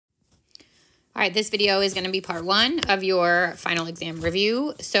All right, this video is going to be part 1 of your final exam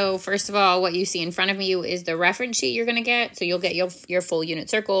review. So first of all, what you see in front of you is the reference sheet you're going to get. So you'll get your full unit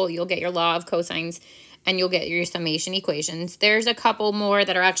circle, you'll get your law of cosines, and you'll get your summation equations. There's a couple more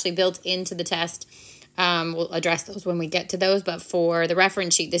that are actually built into the test. We'll address those when we get to those, but for the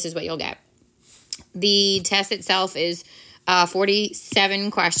reference sheet, this is what you'll get. The test itself is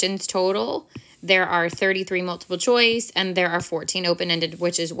 47 questions total. There are 33 multiple choice, and there are 14 open-ended,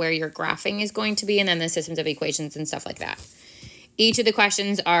 which is where your graphing is going to be, and then the systems of equations and stuff like that. Each of the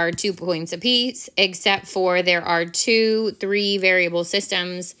questions are 2 points apiece, except for there are 2 3-variable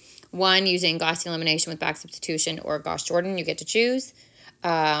systems, one using Gaussian elimination with back substitution or Gauss-Jordan, you get to choose,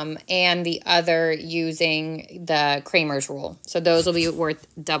 and the other using the Kramer's rule. So those will be worth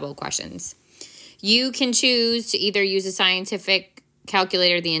double questions. You can choose to either use a scientific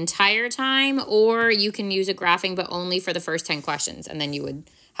calculator the entire time, or you can use a graphing, but only for the first 10 questions. And then you would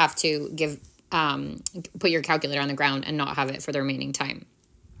have to put your calculator on the ground and not have it for the remaining time.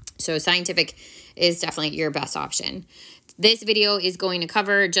 So scientific is definitely your best option. This video is going to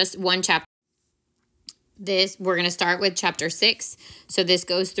cover just one chapter. We're going to start with chapter 6. So this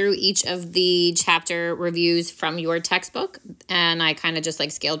goes through each of the chapter reviews from your textbook. And I kind of just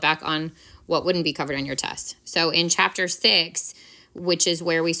scaled back on what wouldn't be covered on your test. So in chapter 6, which is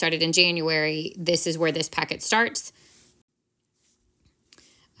where we started in January, this is where this packet starts.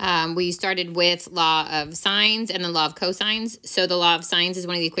 We started with law of sines and the law of cosines. So the law of sines is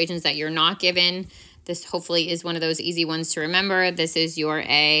one of the equations that you're not given. This hopefully is one of those easy ones to remember. This is your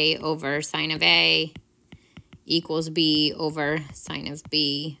A over sine of A equals B over sine of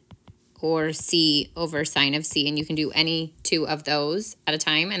B, or C over sine of C. And you can do any 2 of those at a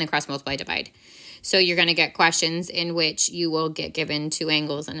time and then cross multiply, divide. So you're going to get questions in which you will get given 2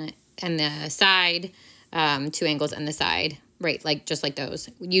 angles and the side, 2 angles and the side, right? Just like those.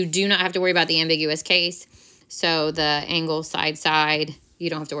 You do not have to worry about the ambiguous case. So the angle side, you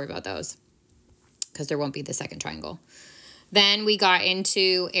don't have to worry about those because there won't be the second triangle. Then we got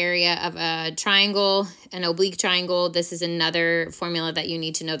into area of a triangle, an oblique triangle. This is another formula that you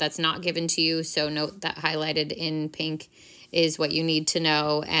need to know that's not given to you. So note that highlighted in pink is what you need to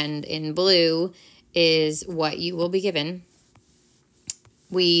know, and in blue is what you will be given.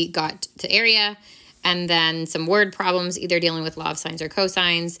 We got to area, and then some word problems, either dealing with law of sines or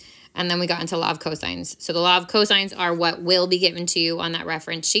cosines, and then we got into law of cosines. So the law of cosines are what will be given to you on that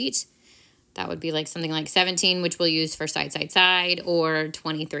reference sheet. That would be something like 17, which we'll use for side, side, side, or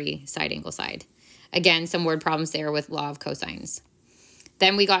 23, side, angle, side. Again, some word problems there with law of cosines.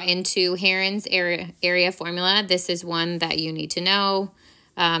 Then we got into Heron's area formula. This is one that you need to know.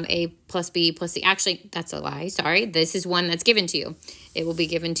 A plus B plus C. Actually, that's a lie. Sorry. This is one that's given to you. It will be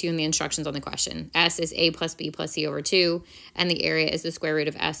given to you in the instructions on the question. S is A plus B plus C over 2. And the area is the square root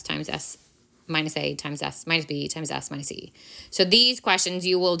of S times S minus A times S minus B times S minus E. So these questions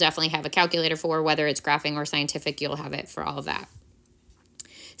you will definitely have a calculator for, whether it's graphing or scientific, you'll have it for all of that.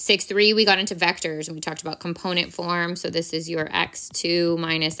 6.3, we got into vectors, and we talked about component form. So this is your x2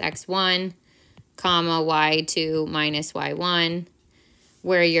 minus x1, comma, y2 minus y1,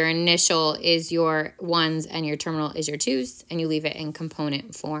 where your initial is your 1s and your terminal is your 2s, and you leave it in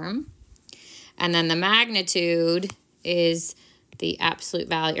component form. And then the magnitude is the absolute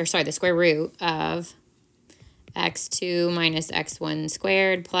value, or sorry, the square root of x2 minus x1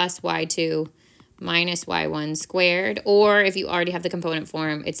 squared plus y2 minus y1 squared, or if you already have the component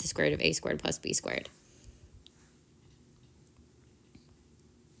form, it's the square root of a squared plus b squared.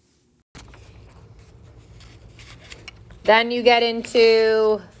 Then you get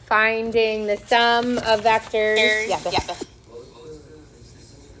into finding the sum of vectors. Yeah.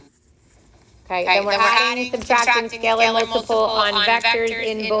 Okay, then we're adding, subtracting, scalar multiple on vectors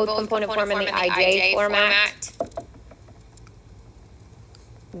in both component form and the IJ format.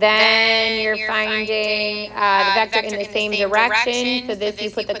 Then you're finding the vector in the same direction. So this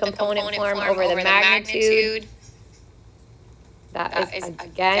you put the component form over the magnitude. That is,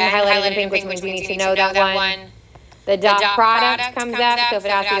 again, highlighted in pink, which means you need to know that one. The dot product comes up. So if it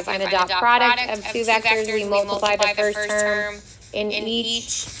asks you to find the dot product of 2 vectors, we multiply the first term in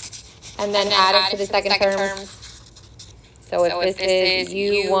each, and then add it to the second term. So if this is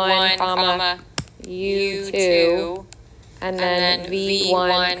U1, comma, U2, and then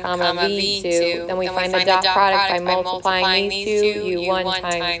V1, comma, V2, then we find the dot product by multiplying these two, U1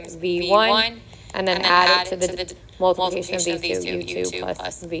 times V1, and then add it to the multiplication of these two, U2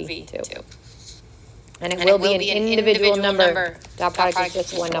 plus V2. And it will be an individual number. Dot product is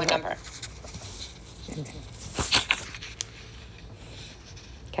just one number.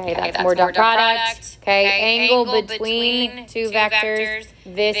 Okay, that's more dot product. Okay, angle between two vectors.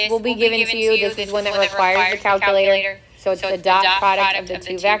 This will be given to you. This is one that requires the calculator. So it's the dot product of the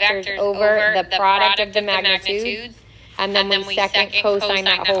two vectors over the product of the magnitudes. And then we second cosine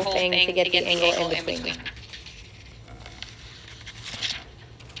that whole thing to get the angle in between.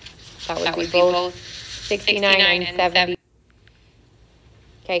 That would be both 69 and 70.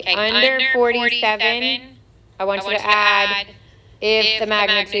 Okay, under 47, I want you to add if the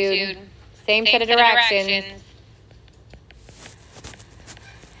magnitude, same set of directions,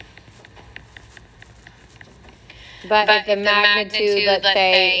 but if the magnitude, let's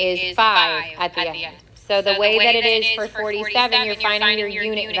say, is 5 at the end. So the way that it is for 47, you're finding your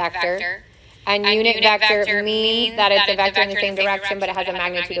unit vector. And unit vector means that it's a vector in the same direction, but it has a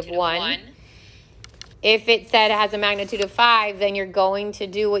magnitude of 1. If it said it has a magnitude of 5, then you're going to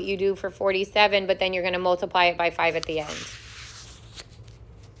do what you do for 47, but then you're going to multiply it by 5 at the end.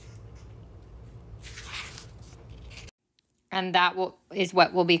 And that is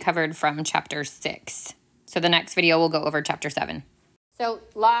what will be covered from chapter 6. So the next video will go over chapter 7. So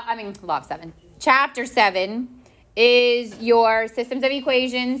law of 7. Chapter 7 is your systems of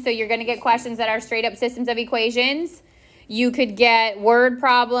equations. So you're going to get questions that are straight up systems of equations. You could get word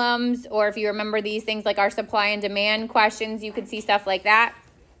problems, or if you remember these things like our supply and demand questions, you could see stuff like that.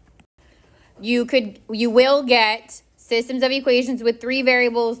 You will get systems of equations with 3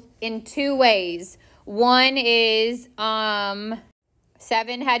 variables in 2 ways. One is 7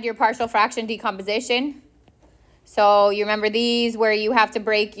 had your partial fraction decomposition. So you remember these where you have to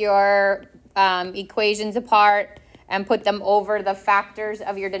break your equations apart and put them over the factors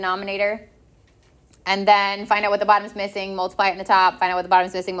of your denominator. And then find out what the bottom's missing, multiply it in the top, find out what the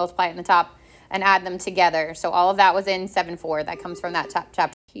bottom's missing, multiply it in the top, and add them together. So all of that was in 7.4. That comes from that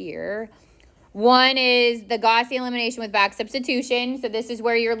chapter here. One is the Gaussian elimination with back substitution. So this is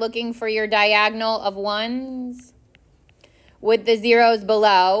where you're looking for your diagonal of 1s with the zeros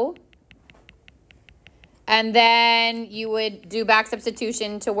below. And then you would do back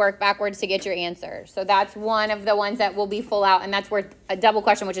substitution to work backwards to get your answer. So that's one of the ones that will be full out, and that's worth a double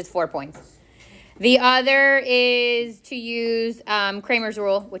question, which is 4 points. The other is to use Kramer's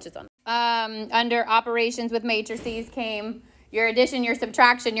rule, which is on. Under operations with matrices came your addition, your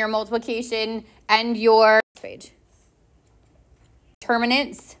subtraction, your multiplication, and your page.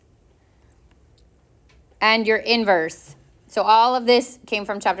 Determinants and your inverse. So all of this came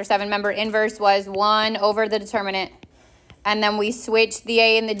from chapter 7. Remember, inverse was 1 over the determinant. And then we switch the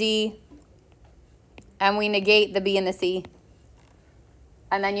A and the D. And we negate the B and the C.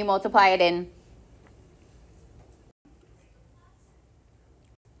 And then you multiply it in.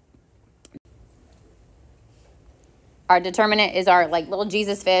 Our determinant is our little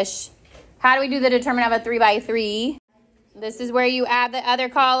Jesus fish. How do we do the determinant of a 3 by 3? This is where you add the other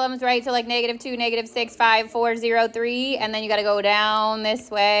columns, right? So like -2, -6, 5, 4, 0, 3. And then you got to go down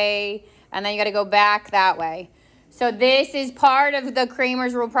this way. And then you got to go back that way. So this is part of the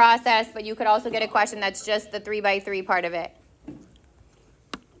Kramer's rule process, but you could also get a question that's just the 3 by 3 part of it.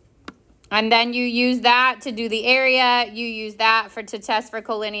 And then you use that to do the area. You use that to test for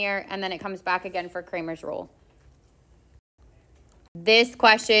collinear. And then it comes back again for Kramer's rule. This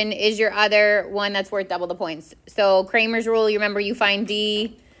question is your other one that's worth double the points. So Kramer's rule, you remember you find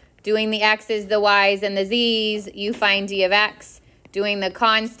D. Doing the X's, the Y's, and the Z's, you find D of X. Doing the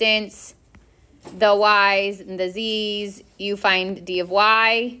constants, the Y's, and the Z's, you find D of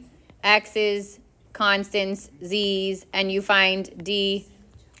Y. X's, constants, Z's, and you find D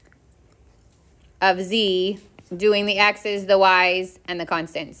of Z. Doing the X's, the Y's, and the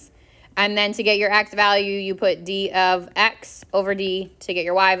constants. And then to get your X value, you put D of X over D. To get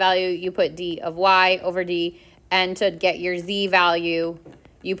your Y value, you put D of Y over D. And to get your Z value,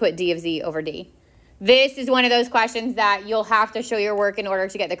 you put D of Z over D. This is one of those questions that you'll have to show your work in order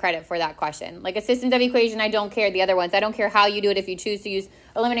to get the credit for that question. Like a systems of equation, I don't care the other ones. I don't care how you do it, if you choose to use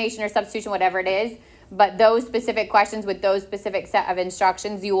elimination or substitution, whatever it is. But those specific questions with those specific set of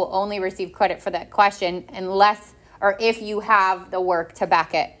instructions, you will only receive credit for that question unless or if you have the work to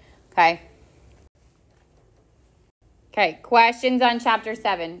back it. Okay. Okay, questions on chapter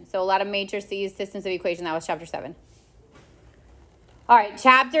 7. So a lot of matrices, systems of equation, that was chapter 7. All right,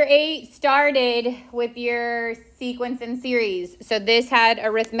 chapter 8 started with your sequence and series. So this had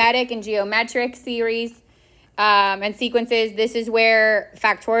arithmetic and geometric series and sequences. This is where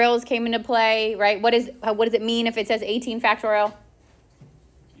factorials came into play, right? What does it mean if it says 18 factorial?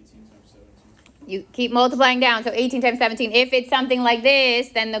 You keep multiplying down, so 18 times 17. If it's something like this,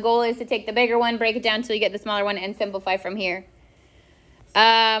 then the goal is to take the bigger one, break it down until you get the smaller one, and simplify from here.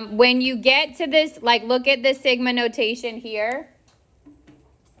 When you get to this, look at the sigma notation here.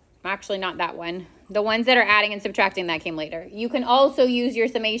 Actually, not that one. The ones that are adding and subtracting, that came later. You can also use your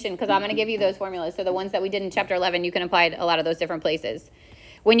summation because I'm going to give you those formulas. So the ones that we did in chapter 11, you can apply to a lot of those different places.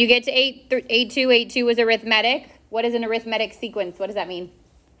 When you get to 8.2 is arithmetic. What is an arithmetic sequence? What does that mean?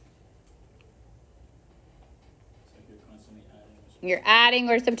 It's like you're constantly adding. You're adding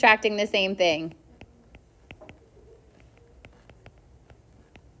or subtracting the same thing.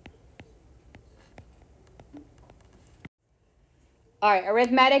 All right,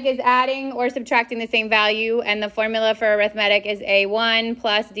 arithmetic is adding or subtracting the same value, and the formula for arithmetic is A1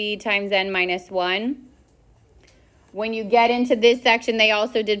 plus D times N minus 1. When you get into this section, they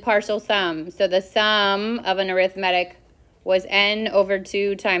also did partial sum. So the sum of an arithmetic was N over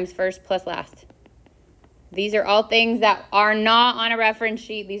 2 times first plus last. These are all things that are not on a reference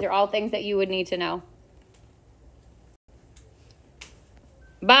sheet. These are all things that you would need to know.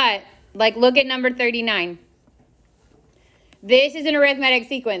 But, like, look at number 39. This is an arithmetic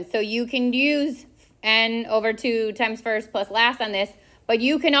sequence, so you can use N over 2 times first plus last on this, but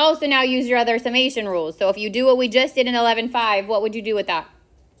you can also now use your other summation rules. So if you do what we just did in 11.5, what would you do with that?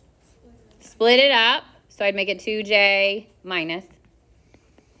 Split it up. So I'd make it 2J minus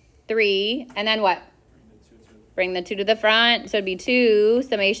 3, and then what? Bring the 2 to the front, so it'd be 2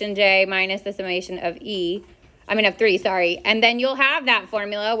 summation J minus the summation of of 3, sorry. And then you'll have that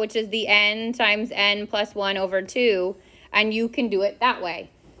formula, which is the N times N plus 1 over 2, and you can do it that way.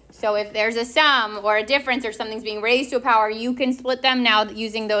 So if there's a sum or a difference or something's being raised to a power, you can split them now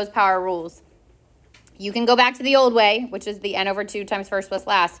using those power rules. You can go back to the old way, which is the N over 2 times first plus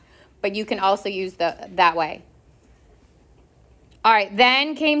last, but you can also use that way. All right,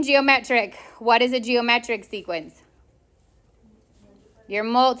 then came geometric. What is a geometric sequence? You're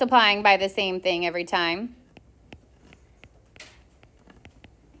multiplying by the same thing every time.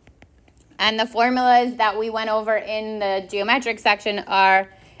 And the formulas that we went over in the geometric section are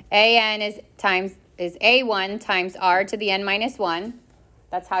AN is A1 times R to the N minus 1.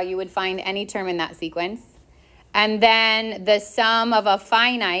 That's how you would find any term in that sequence. And then the sum of a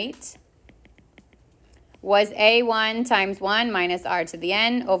finite was A1 times 1 minus R to the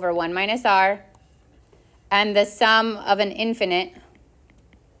N over 1 minus R. And the sum of an infinite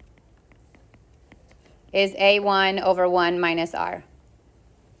is A1 over 1 minus R.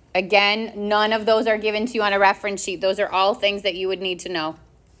 Again, none of those are given to you on a reference sheet. Those are all things that you would need to know.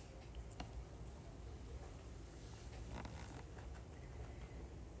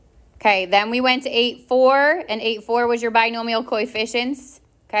 Okay, then we went to 8.4, and 8.4 was your binomial coefficients.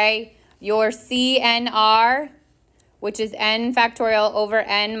 Okay, your CNR, which is n factorial over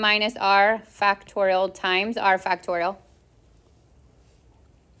n minus r factorial times r factorial.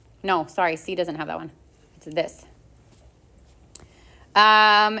 No, sorry, C doesn't have that one. It's this.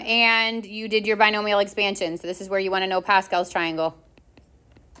 And you did your binomial expansion. So this is where you want to know Pascal's triangle.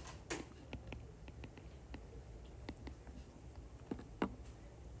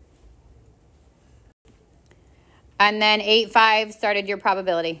 And then 8.5 started your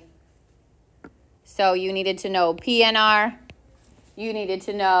probability. So you needed to know PNR. You needed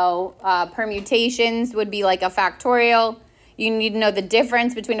to know permutations would be like a factorial. You need to know the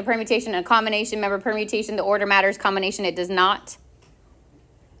difference between a permutation and a combination. Remember, permutation, the order matters. Combination, it does not.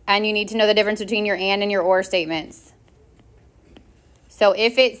 And you need to know the difference between your and your or statements. So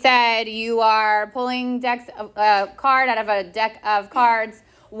if it said you are pulling a card out of a deck of cards,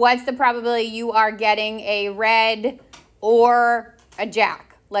 what's the probability you are getting a red or a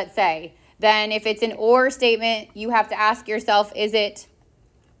jack, let's say? Then if it's an or statement, you have to ask yourself, is it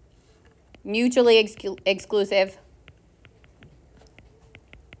mutually exclusive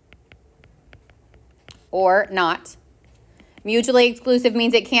or not? Mutually exclusive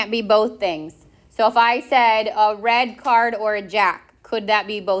means it can't be both things. So if I said a red card or a jack, could that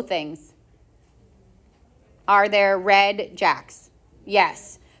be both things? Are there red jacks?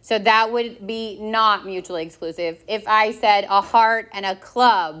 Yes. So that would be not mutually exclusive. If I said a heart and a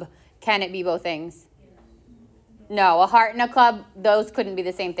club, can it be both things? No, a heart and a club, those couldn't be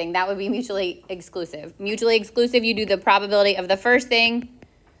the same thing. That would be mutually exclusive. Mutually exclusive, you do the probability of the first thing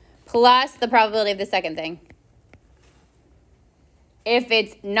plus the probability of the second thing. If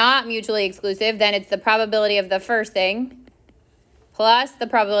it's not mutually exclusive, then it's the probability of the first thing plus the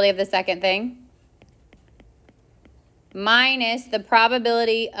probability of the second thing minus the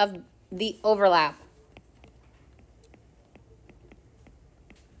probability of the overlap.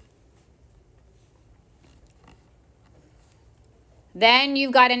 Then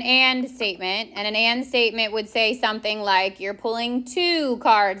you've got an and statement, and an and statement would say something like you're pulling 2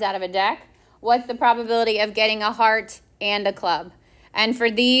 cards out of a deck. What's the probability of getting a heart and a club? And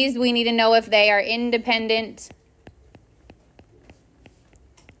for these, we need to know if they are independent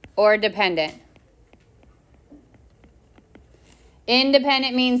or dependent?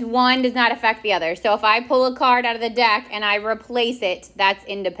 Independent means one does not affect the other. So if I pull a card out of the deck and I replace it, that's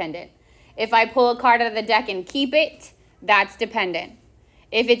independent. If I pull a card out of the deck and keep it, that's dependent.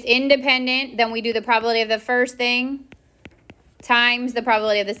 If it's independent, then we do the probability of the first thing times the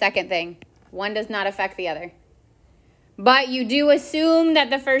probability of the second thing. One does not affect the other. But you do assume that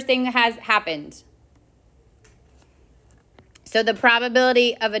the first thing has happened. So the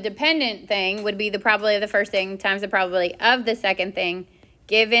probability of a dependent thing would be the probability of the first thing times the probability of the second thing,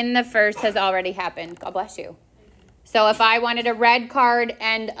 given the first has already happened. God bless you. So if I wanted a red card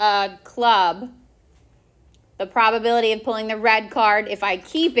and a club, the probability of pulling the red card, if I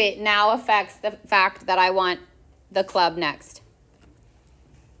keep it, now affects the fact that I want the club next.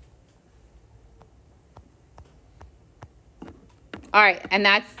 All right, and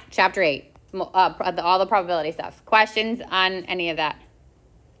that's chapter 8, all the probability stuff. Questions on any of that?